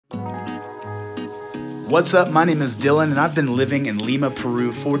What's up? My name is Dylan and I've been living in Lima,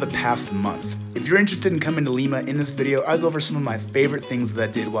 Peru for the past month. If you're interested in coming to Lima, in this video I'll go over some of my favorite things that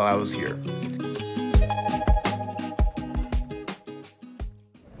I did while I was here.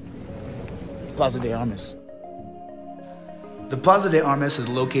 Plaza de Armas. The Plaza de Armas is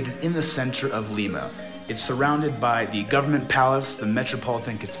located in the center of Lima. It's surrounded by the government palace, the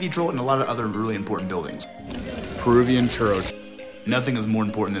Metropolitan Cathedral, and a lot of other really important buildings. Peruvian churros. Nothing is more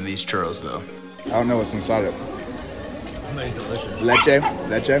important than these churros though. I don't know what's inside it. It's delicious. Leche?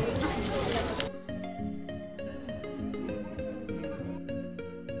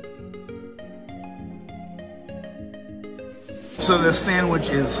 So the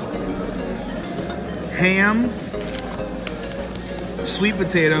sandwich is ham, sweet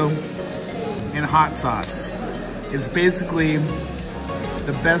potato, and hot sauce. It's basically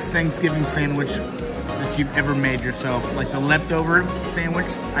the best Thanksgiving sandwich that you've ever made yourself. Like the leftover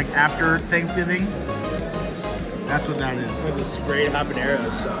sandwich, like after Thanksgiving. That's what that is. With this great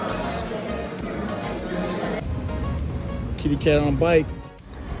habanero sauce. Kitty cat on a bike.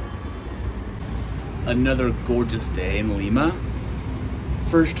 Another gorgeous day in Lima.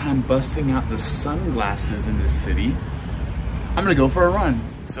 First time busting out the sunglasses in this city. I'm gonna go for a run.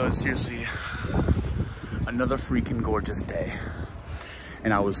 So it's seriously another freaking gorgeous day.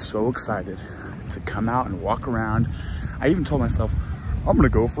 And I was so excited to come out and walk around. I even told myself, I'm gonna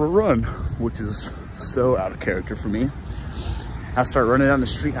go for a run, which is so out of character for me. I start running down the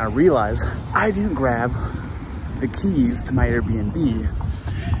street and I realize I didn't grab the keys to my Airbnb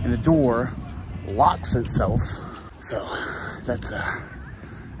and the door locks itself. So that's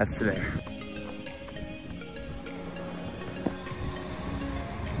today.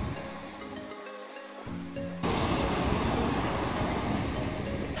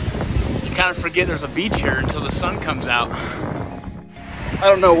 You kind of forget there's a beach here until the sun comes out. I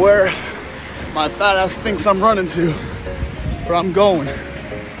don't know where my fat ass thinks I'm running to, but I'm going.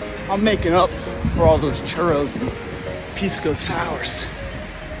 I'm making up for all those churros and pisco sours.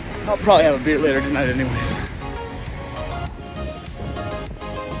 I'll probably have a beer later tonight anyways.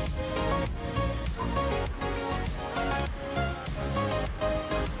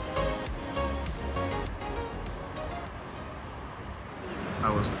 I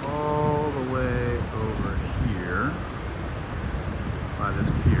was all the way over here by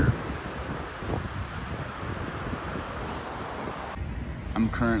this pier. I'm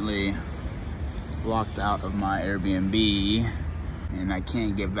currently locked out of my Airbnb and I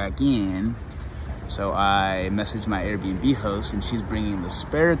can't get back in. So I messaged my Airbnb host and she's bringing the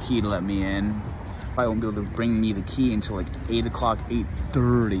spare key to let me in. I won't be able to bring me the key until like 8 o'clock,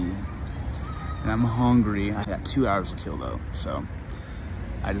 8:30. And I'm hungry. I got 2 hours to kill though, so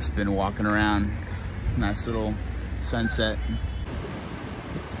I just been walking around. Nice little sunset.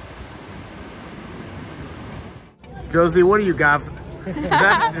 Josie, what do you got?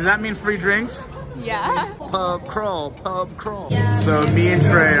 Does that mean free drinks? Yeah. Pub crawl, pub crawl. So me and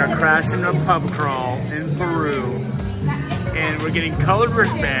Trey are crashing a pub crawl in Peru. And we're getting colored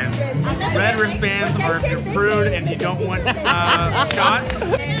wristbands. Red wristbands are if you're prude and you don't want shots.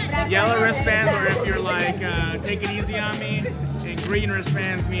 Yellow wristbands are if you're like, take it easy on me. And green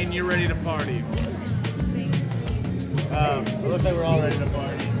wristbands mean you're ready to party. It looks like we're all ready to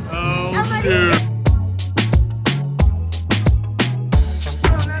party. Oh, dude.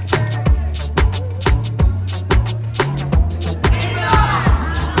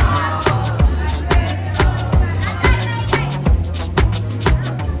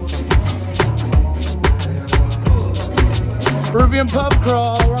 Peruvian pub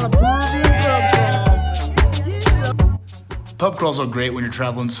crawl. We're on a Peruvian pub crawl. Pub crawls are great when you're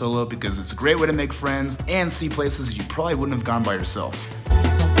traveling solo because it's a great way to make friends and see places that you probably wouldn't have gone by yourself.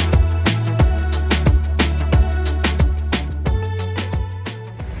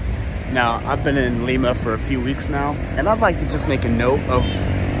 Now, I've been in Lima for a few weeks now, and I'd like to just make a note of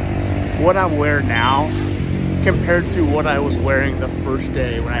what I'm wearing now compared to what I was wearing the first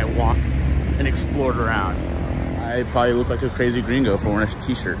day when I walked and explored around. I probably look like a crazy gringo for wearing a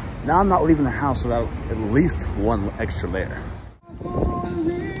t-shirt. Now I'm not leaving the house without at least one extra layer.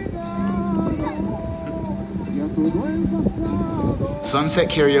 Sunset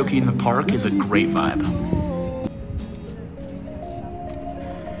karaoke in the park is a great vibe.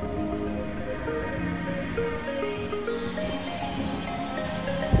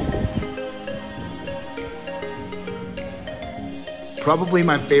 Probably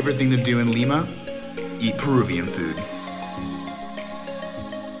my favorite thing to do in Lima, eat Peruvian food.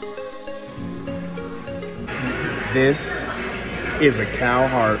 This is a cow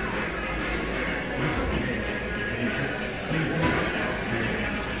heart.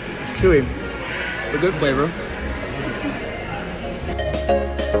 It's chewy. A good flavor.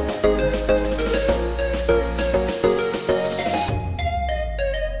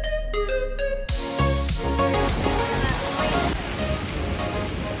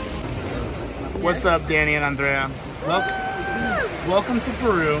 What's up, Danny and Andrea? Welcome to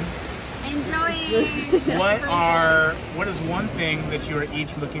Peru. Enjoying. What is one thing that you are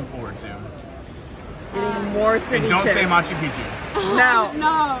each looking forward to? Eating more ceviches. And don't say Machu Picchu. No.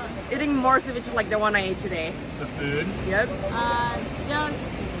 No. Eating more ceviches like the one I ate today. The food? Yep. Just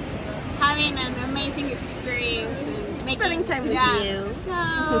having an amazing experience. And Spending time with you.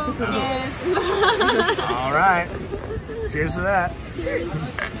 No. Yes. All right. Cheers to that. Cheers.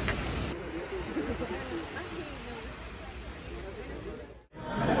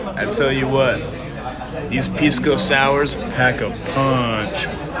 I tell you what, these pisco sours pack a punch.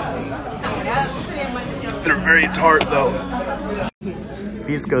 They're very tart though.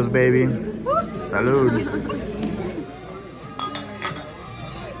 Pisco's, baby. Salud.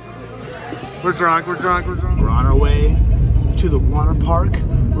 We're drunk. We're on our way to the water park.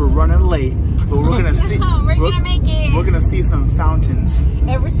 We're running late, but we're gonna see. We're gonna make it. We're gonna see some fountains.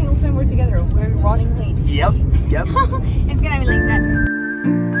 Every single time we're together, we're running late. Yep. It's gonna be like that.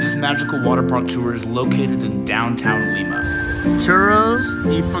 This magical water park tour is located in downtown Lima. Churros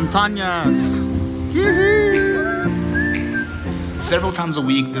y fontañas. Several times a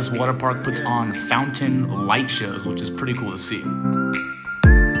week, this water park puts on fountain light shows, which is pretty cool to see.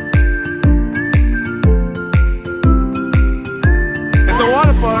 It's a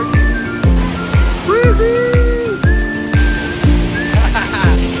water park.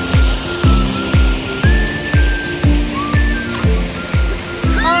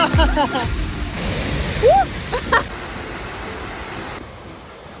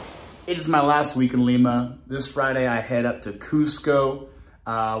 It is my last week in Lima. This Friday I head up to Cusco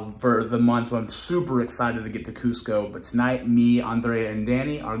for the month. I'm super excited to get to Cusco. But tonight, me, Andrea, and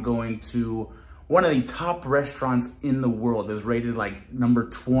Danny are going to one of the top restaurants in the world. It's rated like number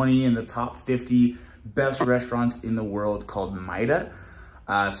 20 in the top 50 best restaurants in the world, called Maida.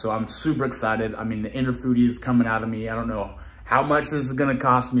 So I'm super excited. I mean, the inner foodie is coming out of me. I don't know how much this is gonna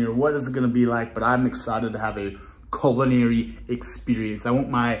cost me or what this is gonna be like, but I'm excited to have a culinary experience. I want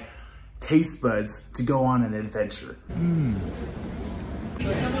my taste buds to go on an adventure.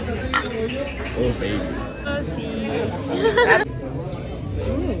 Oh, baby.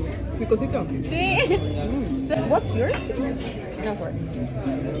 What's yours? No, sorry.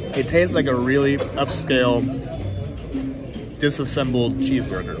 It tastes like a really upscale, disassembled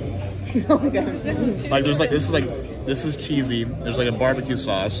cheeseburger. Oh my god. Like there's like this is cheesy. There's like a barbecue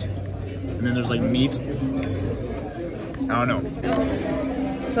sauce, and then there's like meat. I don't know.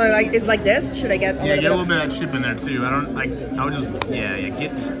 So like it's like this? Should I get Yeah, get a little bit of that chip in there too. I would just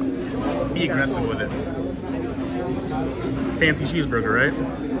just be aggressive with it. Fancy cheeseburger, right?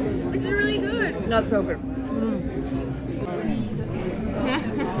 It's really good. Not so good.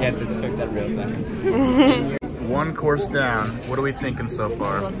 Yes, it's cooked at real time. One course down. What are we thinking so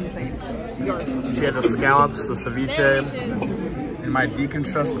far? It wasn't the same. Yours. She had the scallops, the ceviche, and my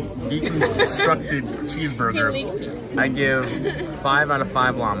deconstructed cheeseburger. I give 5 out of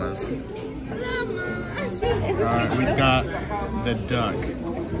 5 llamas. Alright, we've got the duck.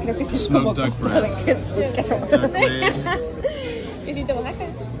 Smoked duck breast. Duck leg.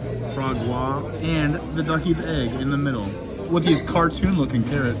 Frog wall. And the ducky's egg in the middle. With these cartoon-looking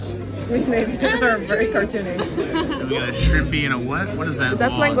carrots. They are very cartoony. And we got a shrimpy and a what? What is that?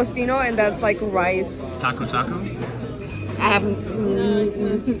 That's langostino and that's like rice. Taco. I have.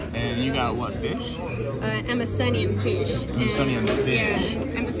 And you got what, fish? Amazonian fish. Amazonian fish.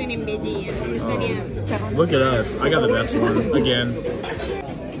 Yeah, Amazonian veggie and Amazonian. Look at us. I got the best one. Again.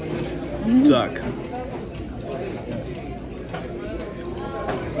 Duck.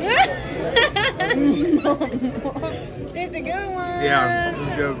 It's a good one. Yeah, it's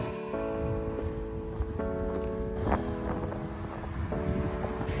good.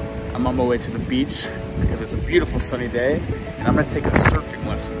 I'm on my way to the beach because it's a beautiful sunny day and I'm gonna take a surfing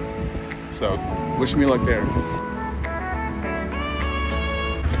lesson. So wish me luck there.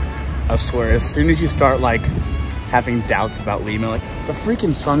 I swear, as soon as you start like having doubts about Lima, like the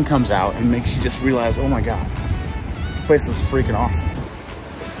freaking sun comes out and makes you just realize, oh my God, this place is freaking awesome.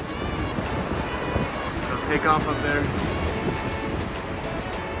 So take off up there.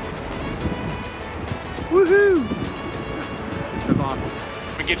 Woohoo! That's awesome.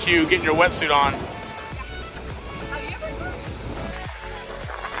 We get you getting your wetsuit on. Have you ever surfed?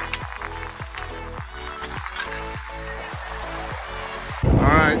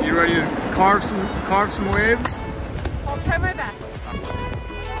 All right, you ready to carve some waves? I'll try my best.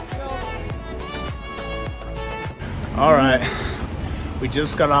 All right, we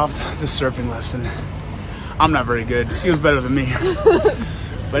just got off the surfing lesson. I'm not very good. She was better than me.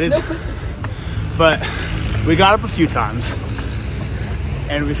 But we got up a few times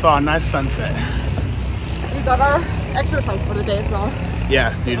and we saw a nice sunset. We got our exercise for the day as well.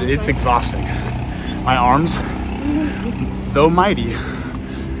 Yeah, dude, it's exhausting. My arms, though mighty,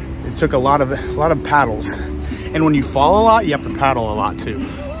 it took a lot of paddles. And when you fall a lot, you have to paddle a lot too.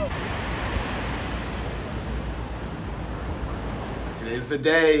 Today's the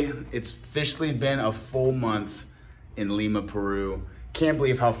day. It's officially been a full month in Lima, Peru. Can't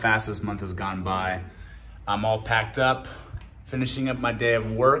believe how fast this month has gone by. I'm all packed up, finishing up my day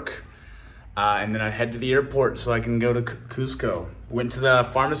of work, and then I head to the airport so I can go to Cusco. Went to the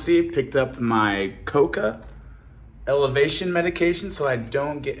pharmacy, picked up my coca elevation medication so I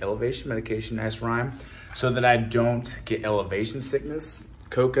don't get elevation medication, nice rhyme, so that I don't get elevation sickness.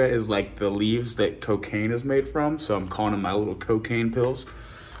 Coca is like the leaves that cocaine is made from, so I'm calling them my little cocaine pills.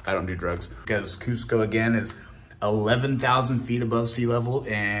 I don't do drugs because Cusco again is 11,000 feet above sea level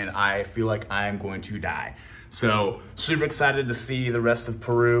and I feel like I'm going to die. So super excited to see the rest of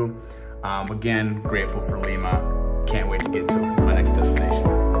Peru. Again, grateful for Lima. Can't wait to get to my next destination.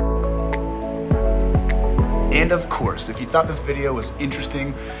 And of course, if you thought this video was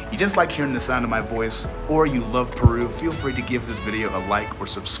interesting, you just like hearing the sound of my voice, or you love Peru, feel free to give this video a like or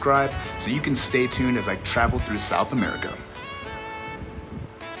subscribe so you can stay tuned as I travel through South America.